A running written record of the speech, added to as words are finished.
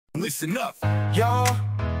listen up. Y'all,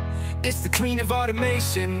 it's the queen of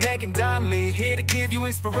automation, Meghan Donnelly, here to give you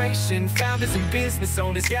inspiration. Founders and business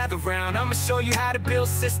owners gather round. I'ma show you how to build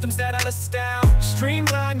systems that'll astound.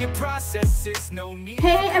 Streamline your processes, no need.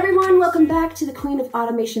 Hey everyone, welcome back to the Queen of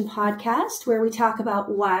Automation podcast, where we talk about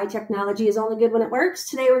why technology is only good when it works.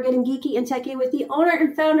 Today we're getting geeky and techy with the owner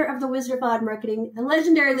and founder of the Wizard of Odd Marketing, the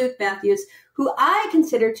legendary Luke Matthews, who I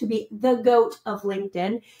consider to be the GOAT of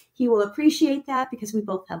LinkedIn. He will appreciate that because we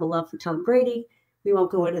both have a love for Tom Brady. We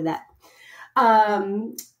won't go into that.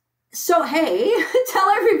 So, hey, tell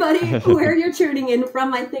everybody where you're tuning in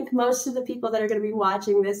from. I think most of the people that are going to be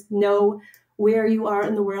watching this know where you are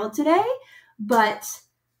in the world today, but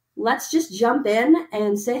let's just jump in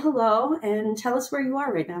and say hello and tell us where you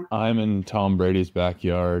are right now. I'm in Tom Brady's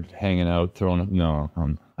backyard, hanging out,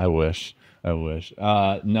 I wish.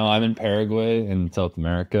 No, I'm in Paraguay in South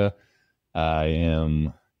America.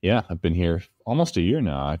 I've been here almost a year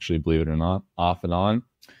now, actually, believe it or not, off and on.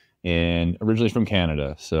 And originally from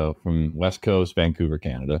Canada, so from West Coast, Vancouver,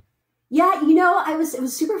 Canada. Yeah, it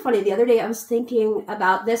was super funny. The other day I was thinking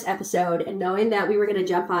about this episode and knowing that we were going to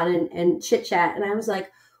jump on and chit chat. And I was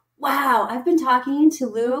like, wow, I've been talking to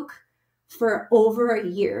Luke for over a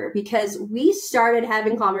year because we started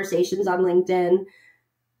having conversations on LinkedIn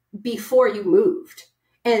before you moved.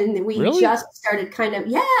 And we just started kind of,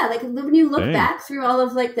 like when you look back through all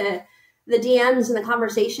of like the DMs and the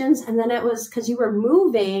conversations, and then it was because you were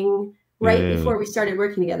moving before we started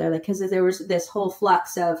working together, like because there was this whole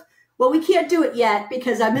flux of, well, we can't do it yet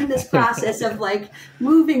because I'm in this process of like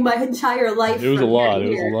moving my entire life. It was a lot.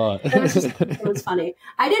 It was funny.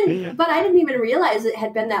 I didn't even realize it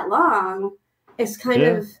had been that long. It's kind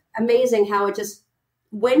of amazing how it just,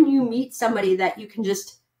 when you meet somebody that you can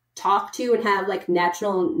just talk to and have like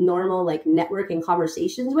natural, normal, like networking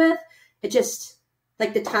conversations with, it just,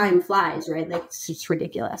 like the time flies, right? Like it's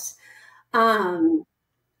ridiculous. So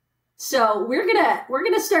we're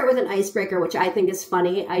gonna start with an icebreaker, which I think is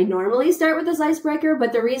funny. I normally start with this icebreaker,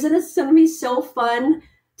 but the reason it's gonna be so fun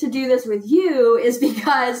to do this with you is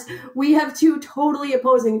because we have two totally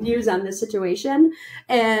opposing views on this situation.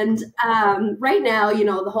 And right now,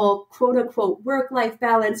 the whole quote unquote work-life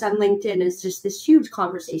balance on LinkedIn is just this huge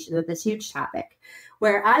conversation of this huge topic,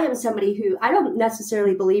 where I am somebody who I don't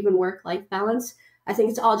necessarily believe in work-life balance. I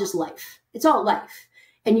think it's all just life. It's all life.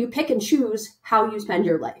 And you pick and choose how you spend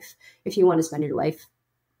your life. If you want to spend your life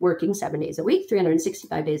working 7 days a week,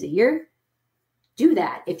 365 days a year, do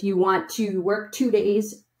that. If you want to work 2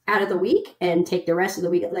 days out of the week and take the rest of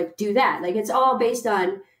the week, like do that. Like it's all based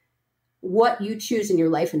on what you choose in your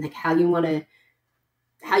life and like how you want to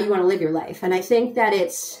live your life. And I think that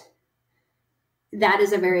that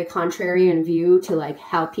is a very contrarian view to like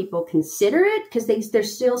how people consider it, because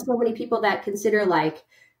there's still so many people that consider like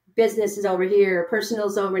business is over here, personal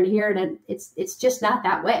is over here, and it's just not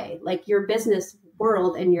that way. Like your business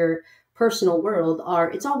world and your personal world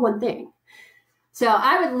it's all one thing. So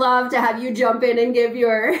I would love to have you jump in and give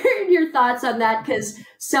your thoughts on that, because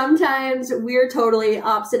sometimes we're totally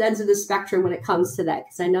opposite ends of the spectrum when it comes to that.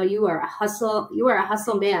 Because I know you are a hustle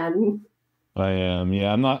man. I am.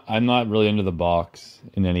 Yeah, I'm not really into the box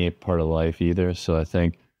in any part of life either. So I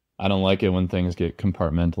think I don't like it when things get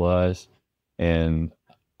compartmentalized. And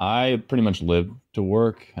I pretty much live to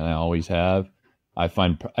work, and I always have. I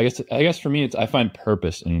guess for me, I find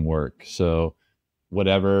purpose in work. So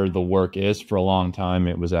whatever the work is, for a long time,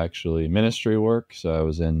 it was actually ministry work. So I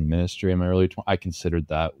was in ministry in my early 20s. I considered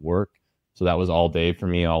that work. So that was all day for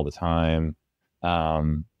me, all the time.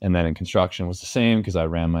 And then in construction was the same because I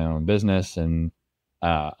ran my own business, and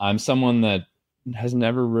I'm someone that has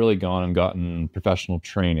never really gone and gotten professional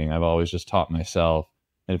training. I've always just taught myself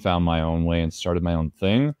and found my own way and started my own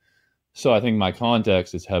thing. So I think my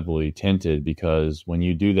context is heavily tinted, because when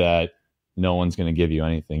you do that, no one's going to give you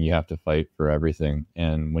anything. You have to fight for everything.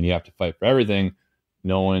 And when you have to fight for everything,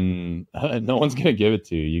 no one's going to give it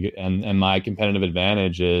to you. And my competitive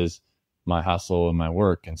advantage is my hustle and my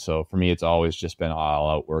work. And so for me, it's always just been, I'll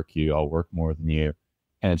outwork you. I'll work more than you.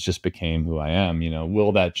 And it's just became who I am.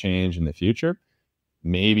 Will that change in the future?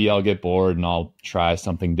 Maybe I'll get bored and I'll try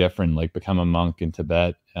something different, like become a monk in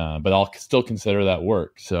Tibet. But I'll still consider that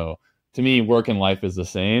work. So to me, work and life is the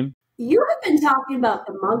same. You have been talking about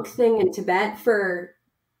the monk thing in Tibet for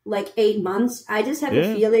like 8 months. I just have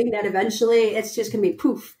a feeling that eventually it's just going to be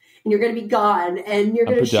poof, and you're going to be gone, and you're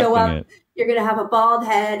going to show up. You're going to have a bald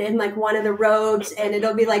head in like one of the robes, and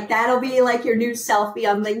that'll be like your new selfie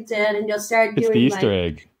on LinkedIn, and you'll start doing the Easter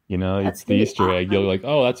egg. You know, it's That's the gonna be Easter egg. awesome. You're like,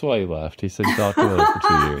 oh, that's why he left. He said he's off to live for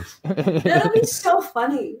 2 years. That'll be so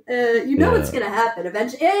funny. You know it's Yeah, going to happen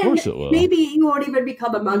eventually. of And course it will. maybe you won't even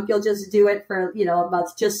become a monk. You'll just do it for, a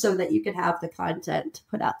month just so that you can have the content to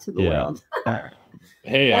put out to the Yeah. world.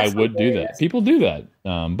 Hey, I That's would do that. hilarious. People do that.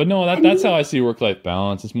 But no, And that's how I see work-life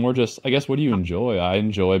balance. It's more just, I guess, what do you enjoy? I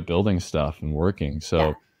enjoy building stuff and working. yeah,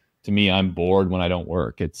 So to me, I'm bored when I don't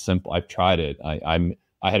work. It's simple. I've tried it. I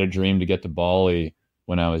had a dream to get to Bali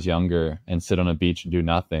when I was younger and sit on a beach and do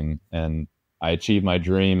nothing. And I achieved my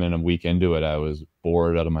dream, and a week into it, I was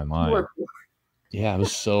bored out of my mind. work. Yeah, I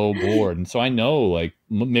was so bored. And so I know, like,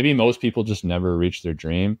 maybe most people just never reach their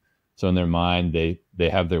dream. So in their mind, they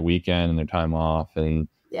have their weekend and their time off. And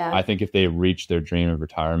Yeah. I think if they reach their dream of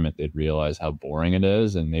retirement, they'd realize how boring it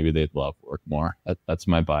is, and maybe they'd love work more. That's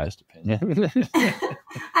my biased opinion.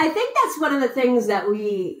 I think that's one of the things that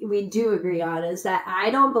we do agree on is that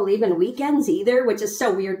I don't believe in weekends either, which is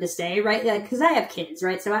so weird to say, right? Like, because I have kids,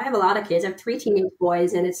 right? So I have a lot of kids. I have 3 teenage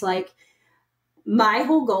boys, and it's like my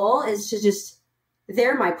whole goal is to just,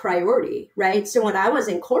 they're my priority, right? So when I was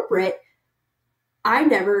in corporate, I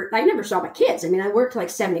never saw my kids. I mean, I worked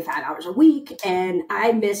like 75 hours a week, and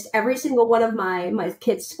I missed every single one of my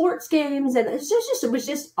kids' sports games, and it was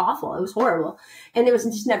just awful. It was horrible, and it was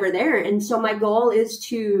just never there. And so my goal is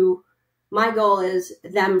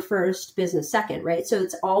them first, business second, right? So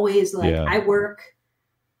it's always like I work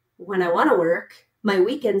when I want to work. My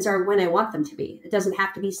weekends are when I want them to be. It doesn't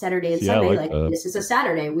have to be Saturday and Sunday. Like this is a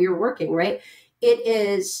Saturday. We are working, right? It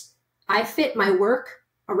is. I fit my work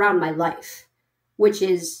around my life, which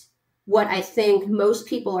is what I think most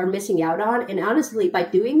people are missing out on. And honestly, by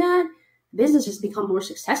doing that, business has become more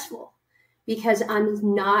successful because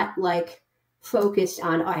I'm not like focused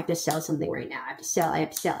on, I have to sell something right now. I have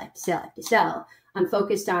to sell. I'm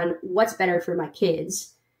focused on what's better for my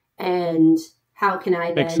kids and how can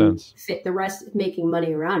I then fit the rest, making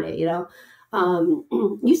money around it, You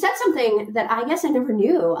said something that I guess I never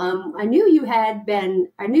knew. I knew you had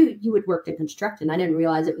worked in construction. I didn't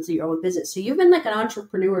realize it was your own business. So you've been like an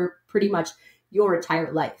entrepreneur pretty much your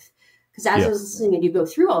entire life. Because as I was listening and you go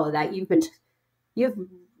through all of that, you've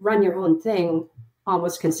run your own thing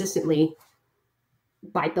almost consistently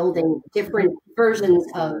by building different versions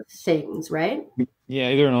of things, right? Yeah,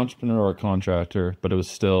 either an entrepreneur or a contractor, but it was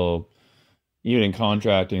still, even in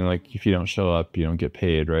contracting, like if you don't show up, you don't get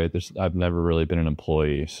paid, right? I've never really been an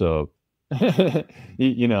employee. So, if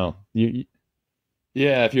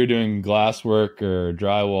you're doing glass work or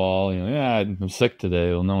drywall, I'm sick today.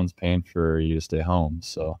 Well, no one's paying for you to stay home.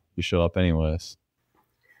 So you show up anyways.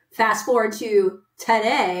 Fast forward to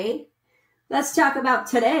today. Let's talk about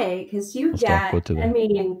today. Cause you're just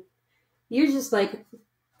like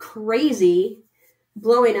crazy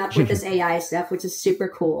blowing up with this AI stuff, which is super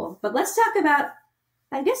cool. But let's talk about,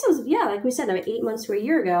 I guess it was, like we said, about 8 months to a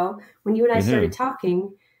year ago when you and I started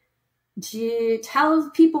talking. Do you tell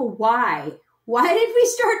people why? Why did we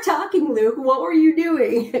start talking, Luke? What were you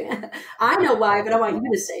doing? I know why, but I want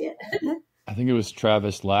you to say it. I think it was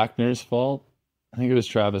Travis Lackner's fault.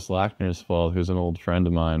 Who's an old friend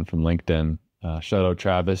of mine from LinkedIn. Shout out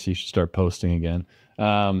Travis. You should start posting again.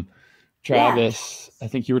 Travis, I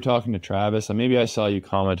think you were talking to Travis, and maybe I saw you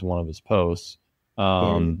comment on one of his posts.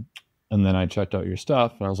 And then I checked out your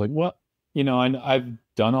stuff, and I was like, what? I've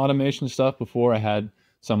done automation stuff before. I had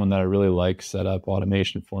someone that I really like set up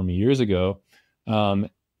automation for me years ago. And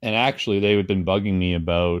actually, they had been bugging me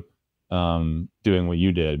about doing what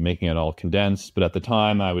you did, making it all condensed. But at the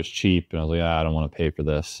time, I was cheap, and I was like, I don't want to pay for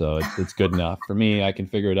this. So it's good enough for me. I can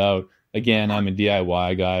figure it out. Again, I'm a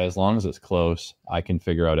DIY guy. As long as it's close, I can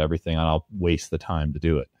figure out everything, and I'll waste the time to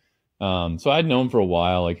do it. So I'd known for a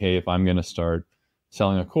while, like, hey, if I'm going to start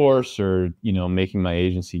selling a course or, making my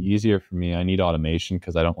agency easier for me, I need automation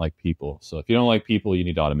because I don't like people. So if you don't like people, you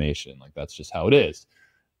need automation. Like, that's just how it is.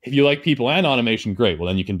 If you like people and automation, great. Well,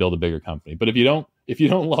 then you can build a bigger company. But if you don't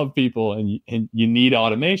love people and you need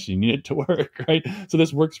automation, you need it to work, right? So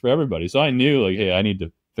this works for everybody. So I knew, like, hey, I need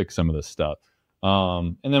to fix some of this stuff.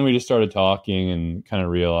 And then we just started talking and kind of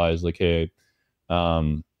realized, like, hey,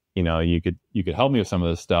 you could help me with some of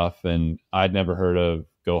this stuff. And I'd never heard of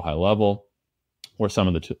Go High Level or some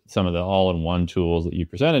of the all-in-one tools that you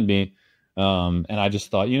presented me. And I just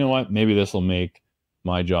thought, you know what, maybe this will make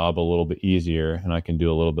my job a little bit easier, and I can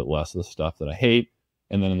do a little bit less of the stuff that I hate.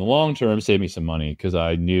 And then in the long term, save me some money, because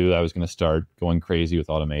I knew I was going to start going crazy with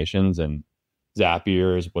automations, and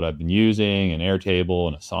Zapier is what I've been using, and Airtable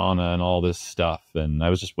and Asana and all this stuff. And I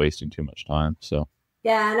was just wasting too much time. So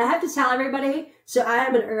yeah, and I have to tell everybody, so I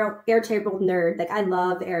am an Airtable nerd. Like, I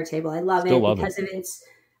love Airtable. I love it because of its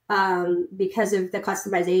because of the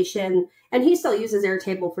customization. And he still uses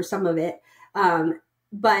Airtable for some of it.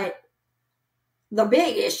 But the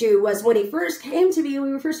big issue was when he first came to me,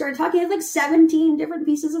 when we first started talking, he had like 17 different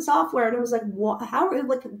pieces of software. And I was like, what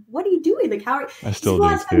are you doing? Like, I still do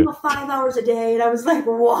I spend about 5 hours a day. And I was like,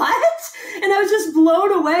 what? And I was just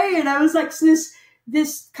blown away. And I was like, so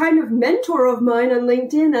this kind of mentor of mine on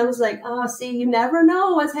LinkedIn, I was like, oh, see, you never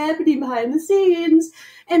know what's happening behind the scenes.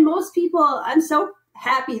 And most people, I'm so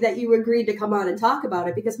happy that you agreed to come on and talk about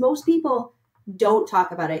it, because most people don't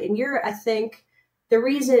talk about it. And I think the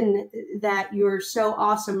reason that you're so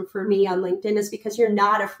awesome for me on LinkedIn is because you're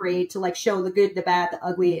not afraid to like show the good, the bad, the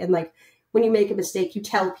ugly. And like when you make a mistake, you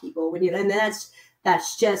tell people and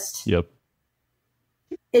that's just, yep.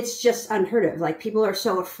 It's just unheard of. Like people are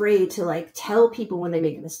so afraid to like tell people when they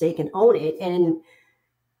make a mistake and own it. And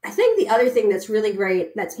I think the other thing that's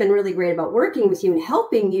been really great about working with you and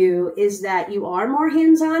helping you is that you are more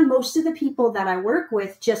hands-on. Most of the people that I work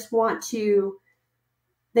with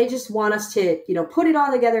they just want us to, put it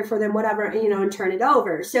all together for them, whatever, and turn it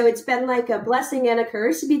over. So it's been like a blessing and a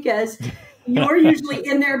curse, because you're usually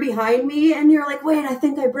in there behind me and you're like, wait, I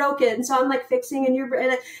think I broke it. And so I'm like fixing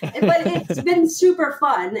but it's been super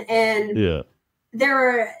fun. And yeah,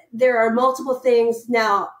 there are multiple things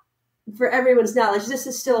now. For everyone's knowledge, this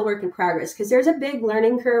is still a work in progress, because there's a big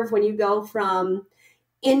learning curve when you go from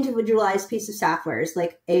individualized piece of softwares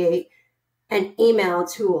like an email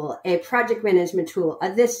tool, a project management tool,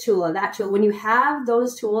 a this tool, a that tool. When you have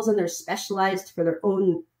those tools and they're specialized for their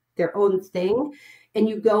own thing, and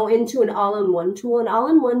you go into an all-in-one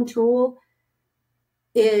tool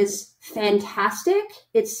is fantastic.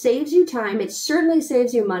 It saves you time. It certainly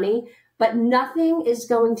saves you money, but nothing is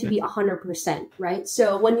going to be 100%, right?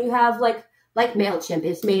 So when you have like MailChimp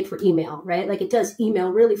is made for email, right? Like it does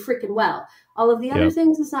email really freaking well. All of the other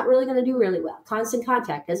things it's not really going to do really well. Constant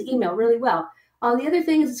Contact does email really well. All the other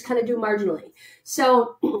things it's kind of do marginally.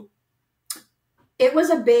 So it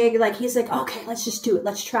was a big, he's like, okay, let's just do it.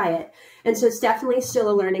 Let's try it. And so it's definitely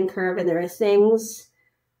still a learning curve. And there are things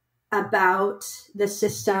about the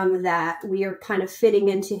system that we are kind of fitting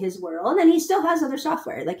into his world. And he still has other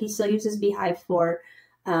software. Like he still uses Beehive for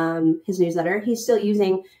his newsletter. He's still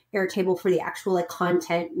using Airtable for the actual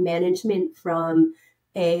content management from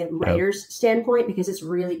a writer's standpoint, because it's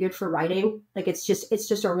really good for writing. Like it's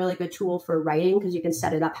just a really good tool for writing, because you can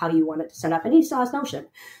set it up how you want it to set up. And he still has Notion.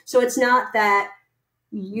 So it's not that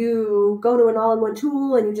you go to an all-in-one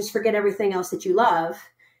tool and you just forget everything else that you love.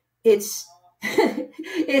 It's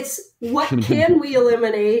what can we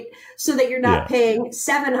eliminate so that you're not paying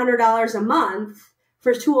 $700 a month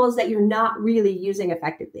for tools that you're not really using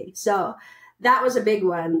effectively. So that was a big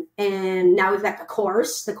one. And now we've got the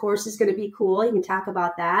course. The course is going to be cool. You can talk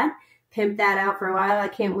about that, pimp that out for a while. I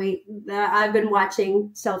can't wait. I've been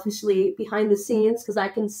watching selfishly behind the scenes because I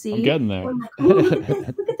can see. I'm getting there. I'm like, oh, look at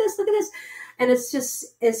this, look at this, look at this. And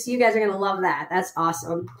it's you guys are going to love that. That's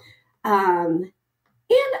awesome. And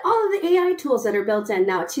all of the AI tools that are built in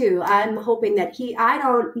now too. I'm hoping that I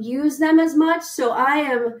don't use them as much. So I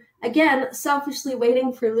am, again, selfishly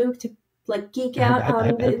waiting for Luke to geek out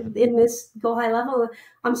on in this Go High Level.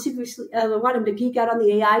 I'm super, I want him to geek out on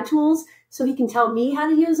the AI tools so he can tell me how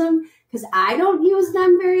to use them, because I don't use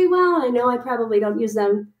them very well. I know I probably don't use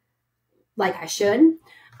them like I should,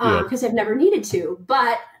 because I've never needed to.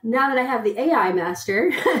 But now that I have the AI master,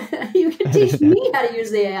 you can teach me how to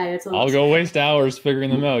use the AI tools. I'll go waste hours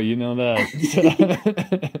figuring them out. You know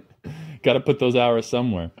that. Got to put those hours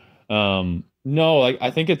somewhere. No,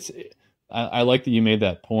 I think I like that you made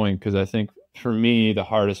that point, because I think for me, the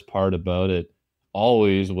hardest part about it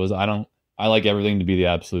always was I like everything to be the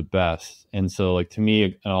absolute best. And so to me,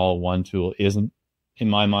 an all-in-one tool isn't, in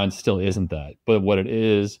my mind, still isn't that. But what it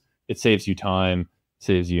is, it saves you time,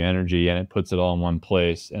 saves you energy, and it puts it all in one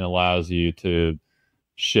place and allows you to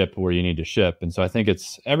ship where you need to ship. And so I think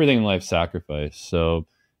it's everything in life sacrifice. So,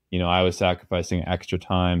 I was sacrificing extra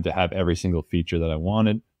time to have every single feature that I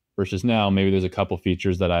wanted. Versus now, maybe there's a couple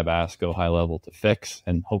features that I've asked Go High Level to fix,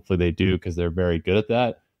 and hopefully they do, because they're very good at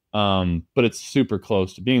that. But it's super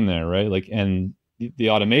close to being there, right? And the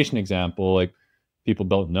automation example, people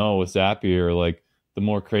don't know with Zapier, the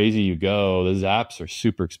more crazy you go, the zaps are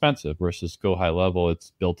super expensive. Versus Go High Level,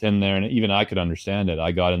 it's built in there, and even I could understand it.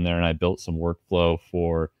 I got in there and I built some workflow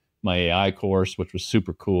for my AI course, which was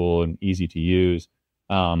super cool and easy to use.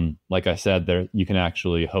 Like I said, there you can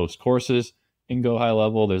actually host courses in Go High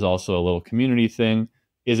Level. There's also a little community thing.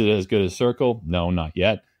 Is it as good as Circle? No, not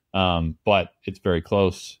yet. But it's very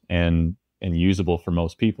close and usable for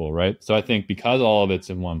most people, right? So I think because all of it's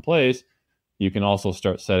in one place, you can also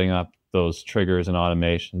start setting up those triggers and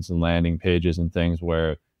automations and landing pages and things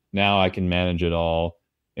where Now I can manage it all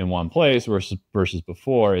in one place versus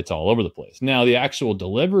before it's all over the place. Now the actual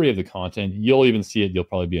delivery of the content, you'll even see it, you'll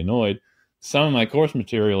probably be annoyed. Some of my course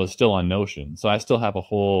material is still on Notion. So I still have a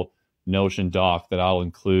whole Notion doc that I'll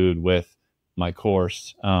include with my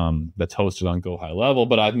course that's hosted on Go High Level,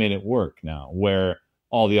 but I've made it work now where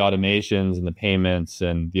all the automations and the payments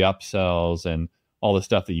and the upsells and all the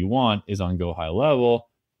stuff that you want is on Go High Level,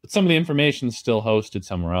 but some of the information is still hosted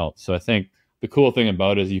somewhere else. So I think the cool thing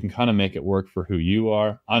about it is you can kind of make it work for who you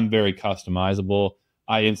are. I'm very customizable.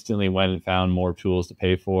 I instantly went and found more tools to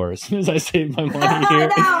pay for as soon as I saved my money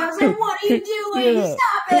here. I was like, what are you doing? Yeah.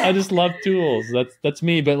 Stop it. I just love tools. That's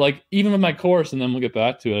me. But like, even with my course, and then we'll get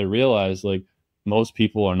back to it, I realized like most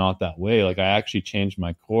people are not that way. Like I actually changed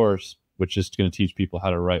my course, which is going to teach people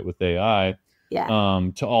how to write with AI,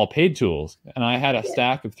 to all paid tools. And I had a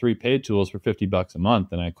stack of 3 paid tools for $50 a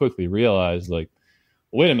month. And I quickly realized like,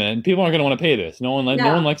 wait a minute, people aren't going to want to pay this. No one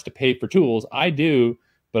likes to pay for tools. I do,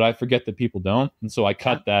 but I forget that people don't. And so I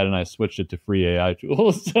cut that and I switched it to free AI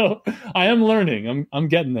tools. So I am learning. I'm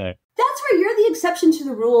getting there. That's where you're the exception to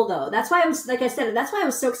the rule, though. That's why I was, like I said, that's why I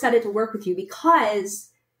was so excited to work with you, because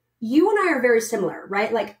you and I are very similar,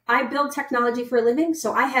 right? Like I build technology for a living.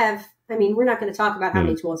 So we're not going to talk about how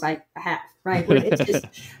many tools I have, right? It's just,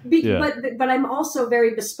 but I'm also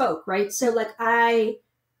very bespoke, right? So like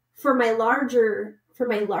for my larger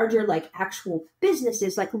like actual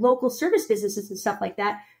businesses, like local service businesses and stuff like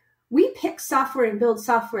that, we pick software and build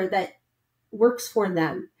software that works for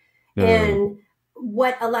them. And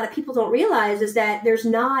what a lot of people don't realize is that there's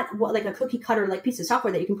not like a cookie cutter like piece of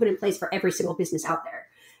software that you can put in place for every single business out there.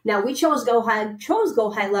 Now we chose Go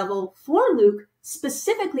High Level for Luke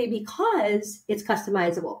specifically because it's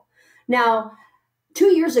customizable. Now,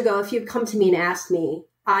 2 years ago, if you'd come to me and asked me,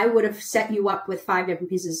 I would have set you up with 5 different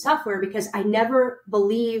pieces of software because I never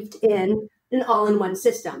believed in an all-in-one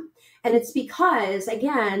system. And it's because,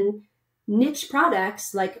 again, niche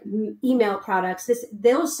products like email products,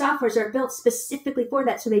 those softwares are built specifically for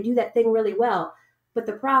that. So they do that thing really well. But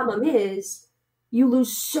the problem is you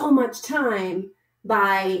lose so much time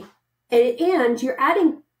and you're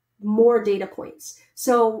adding more data points.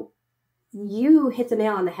 So you hit the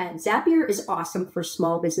nail on the head. Zapier is awesome for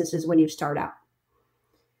small businesses when you start out.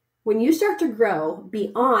 When you start to grow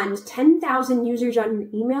beyond 10,000 users on your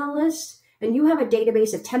email list and you have a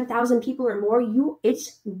database of 10,000 people or more,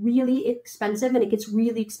 it's really expensive, and it gets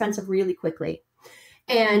really expensive really quickly.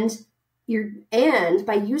 And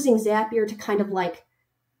by using Zapier to kind of like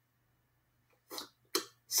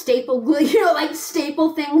staple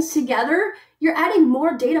things together, you're adding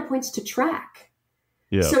more data points to track.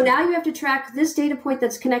 Yeah. So now you have to track this data point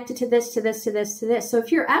that's connected to this, to this, to this, to this. So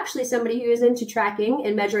if you're actually somebody who is into tracking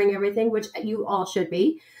and measuring everything, which you all should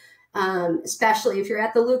be, especially if you're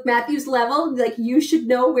at the Luke Matthews level, like you should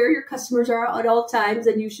know where your customers are at all times,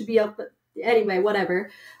 and you should be up. Anyway, whatever.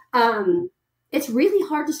 It's really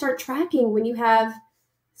hard to start tracking when you have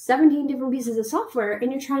 17 different pieces of software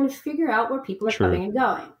and you're trying to figure out where people are coming and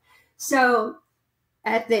going. So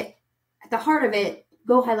at the heart of it,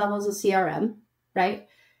 Go High Level is a CRM. Right.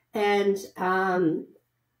 And a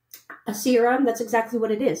CRM, that's exactly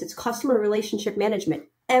what it is. It's customer relationship management.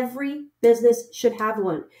 Every business should have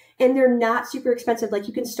one. And they're not super expensive. Like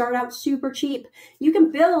you can start out super cheap. You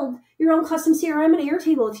can build your own custom CRM and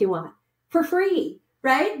Airtable if you want for free.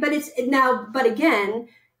 Right. But again,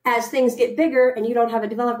 as things get bigger and you don't have a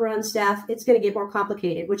developer on staff, it's going to get more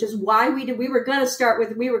complicated, which is why we were going to start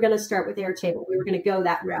with Airtable. We were going to go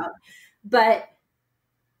that route. But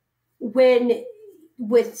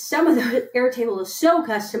with some of the Airtable is so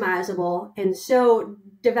customizable and so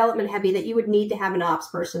development heavy that you would need to have an ops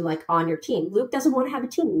person like on your team. Luke doesn't want to have a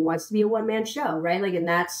team. He wants to be a one-man show, right? Like, and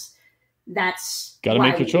that's got to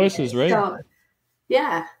make your choices, right? So,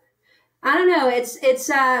 yeah. I don't know.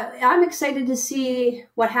 I'm excited to see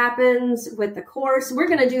what happens with the course. We're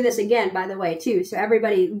going to do this again, by the way, too. So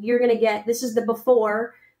everybody, you're going to get, this is the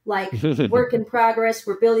before, like work in progress.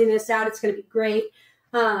 We're building this out. It's going to be great.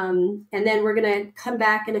 And then we're going to come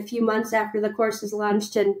back in a few months after the course is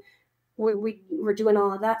launched, and we're doing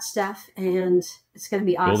all of that stuff, and it's going to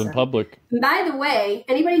be awesome. Building public. And by the way,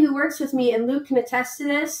 anybody who works with me, and Luke can attest to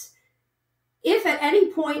this, if at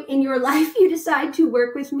any point in your life you decide to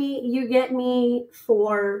work with me, you get me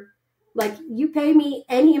for, like, you pay me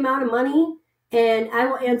any amount of money, and I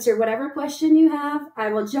will answer whatever question you have. I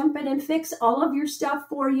will jump in and fix all of your stuff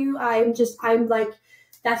for you. I'm like,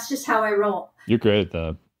 that's just how I roll. You're great at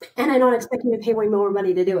that. And I don't expect you to pay way more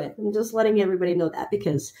money to do it. I'm just letting everybody know that,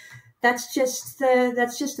 because that's just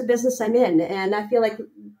the business I'm in. And I feel like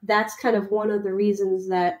that's kind of one of the reasons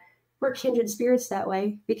that we're kindred spirits that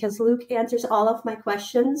way, because Luke answers all of my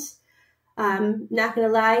questions. Not gonna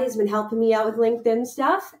lie, he's been helping me out with LinkedIn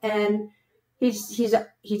stuff, and he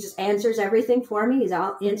just answers everything for me.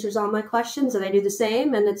 Answers all my questions, and I do the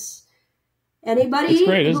same. And it's anybody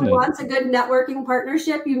who wants a good networking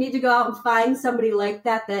partnership, you need to go out and find somebody like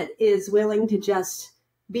that is willing to just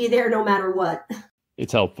be there no matter what.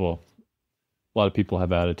 It's helpful. A lot of people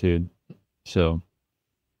have attitude, so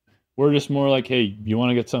we're just more like, hey, you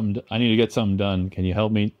want to get something? I need to get something done. Can you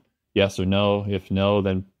help me? Yes or no. If no,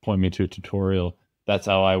 then point me to a tutorial. That's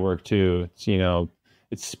how I work too. It's,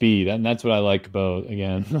 it's speed. And that's what I like about,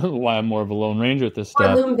 again, why I'm more of a lone ranger with this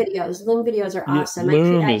stuff. Loom videos. Loom videos are awesome.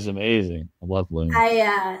 Loom is amazing. I love Loom.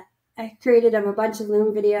 I created him a bunch of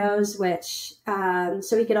Loom videos, which,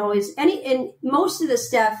 so he could always, and most of the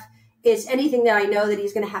stuff is anything that I know that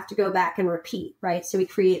he's going to have to go back and repeat, right? So we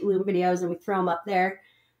create Loom videos and we throw them up there.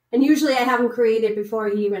 And usually I have him created before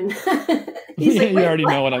he even, he's like, you already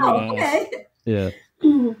know what I'm going to ask. Yeah.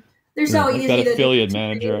 They're so easy. That affiliate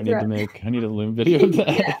manager I need to make. I need a Loom video of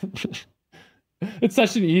that. It's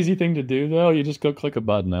such an easy thing to do, though. You just go click a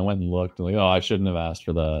button. I went and looked, and I shouldn't have asked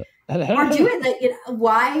for that. Or do it.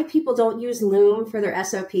 Why people don't use Loom for their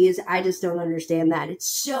SOPs, I just don't understand that. It's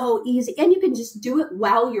so easy, and you can just do it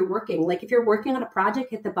while you're working. Like if you're working on a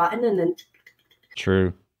project, hit the button, and then.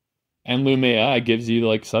 True. And Loom AI gives you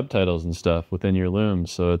like subtitles and stuff within your Loom,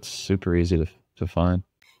 so it's super easy to find.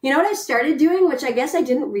 You know what I started doing, which I guess I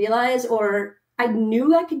didn't realize, or I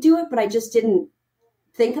knew I could do it, but I just didn't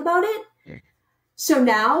think about it. So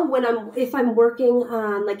now if I'm working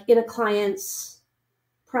on like in a client's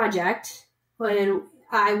project, when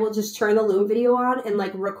I will just turn the Loom video on and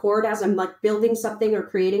like record as I'm like building something or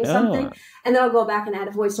creating something, and then I'll go back and add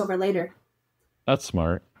a voiceover later. That's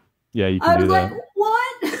smart. Yeah, you can do that. I was like,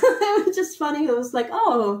 what? It was just funny. I was like,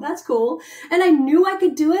 oh, that's cool. And I knew I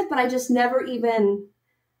could do it, but I just never even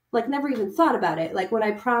thought about it. Like when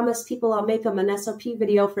I promised people I'll make them an SOP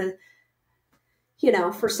video for,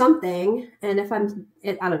 for something. And if I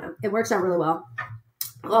don't know, it works out really well.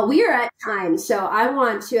 Well, we are at time, so I don't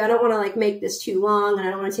want to like make this too long, and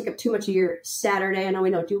I don't want to take up too much of your Saturday. I know we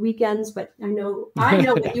don't do weekends, but I know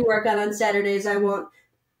what you work on Saturdays. I won't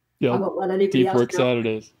let anybody else know. Deep work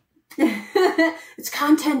Saturdays. It's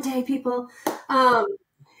content day, people. Tell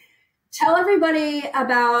everybody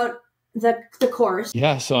about the course.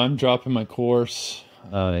 Yeah, so I'm dropping my course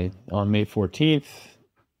on May 14th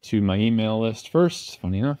to my email list first.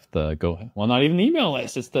 Funny enough, not even the email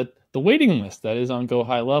list. It's the waiting list that is on Go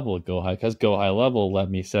High Level. Because Go High Level let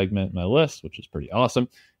me segment my list, which is pretty awesome.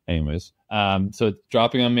 Anyways, so it's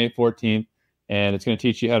dropping on May 14th. And it's going to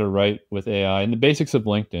teach you how to write with AI and the basics of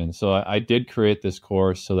LinkedIn. So I did create this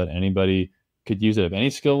course so that anybody could use it at any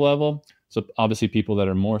skill level. So obviously people that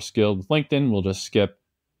are more skilled with LinkedIn will just skip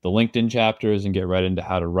the LinkedIn chapters and get right into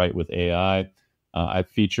how to write with AI. I've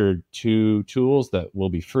featured 2 tools that will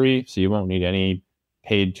be free. So you won't need any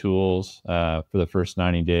paid tools for the first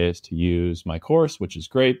 90 days to use my course, which is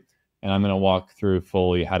great. And I'm going to walk through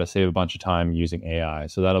fully how to save a bunch of time using AI.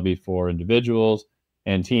 So that'll be for individuals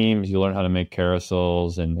and teams. You learn how to make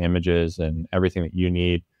carousels and images and everything that you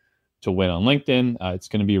need to win on LinkedIn. It's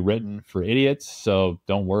going to be written for idiots. So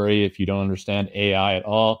don't worry if you don't understand AI at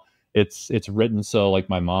all. It's written so like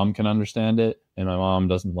my mom can understand it, and my mom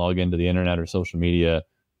doesn't log into the internet or social media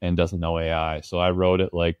and doesn't know AI. So I wrote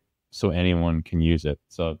it like so anyone can use it.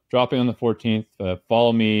 So dropping on the 14th,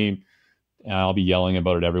 follow me. And I'll be yelling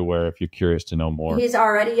about it everywhere if you're curious to know more. He's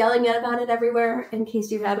already yelling about it everywhere, in case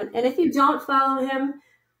you haven't. And if you don't follow him,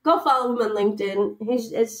 go follow him on LinkedIn.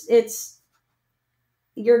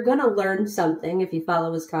 You're going to learn something if you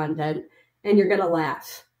follow his content, and you're going to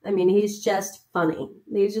laugh. I mean, he's just funny.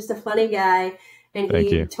 He's just a funny guy, and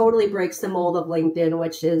he totally breaks the mold of LinkedIn,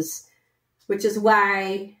 which is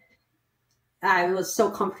why I was so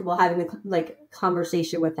comfortable having a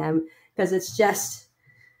conversation with him, because it's just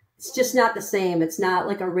not the same. It's not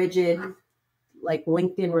like a rigid like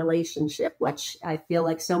LinkedIn relationship, which I feel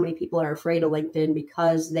like so many people are afraid of LinkedIn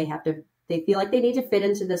because they feel like they need to fit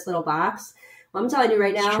into this little box. Well, I'm telling you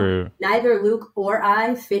right now, neither Luke or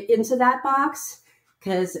I fit into that box,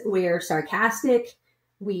 because we're sarcastic.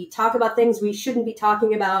 We talk about things we shouldn't be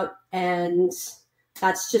talking about, and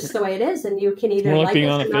that's just the way it is. And you can either like being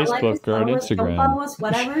us on or not like us, or on Instagram. Don't follow us,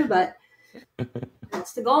 whatever, but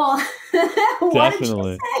that's the goal. What did you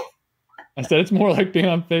say? I said it's more like being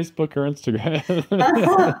on Facebook or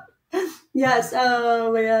Instagram. Yes.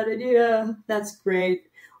 Oh my God. Yeah, that's great.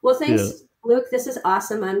 Well, thanks, Luke. This is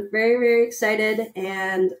awesome. I'm very, very excited,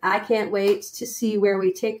 and I can't wait to see where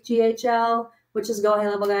we take GHL, which is Go High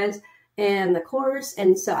Level, guys, and the course.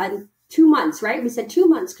 And so I'm 2 months, right? We said 2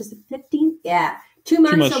 months because the 15th. Yeah. 2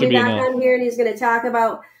 months he'll be back on here and he's going to talk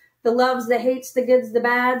about the loves, the hates, the goods, the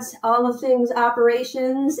bads, all the things,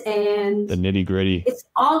 operations, and the nitty gritty. It's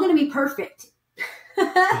all going to be perfect.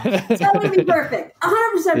 It's all going to be perfect.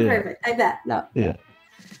 100% perfect. I bet. No. Yeah.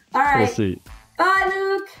 All right. We'll see. Bye,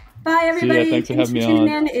 Luke. Bye, everybody. Thanks for having me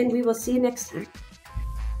tuning on. in, and we will see you next time.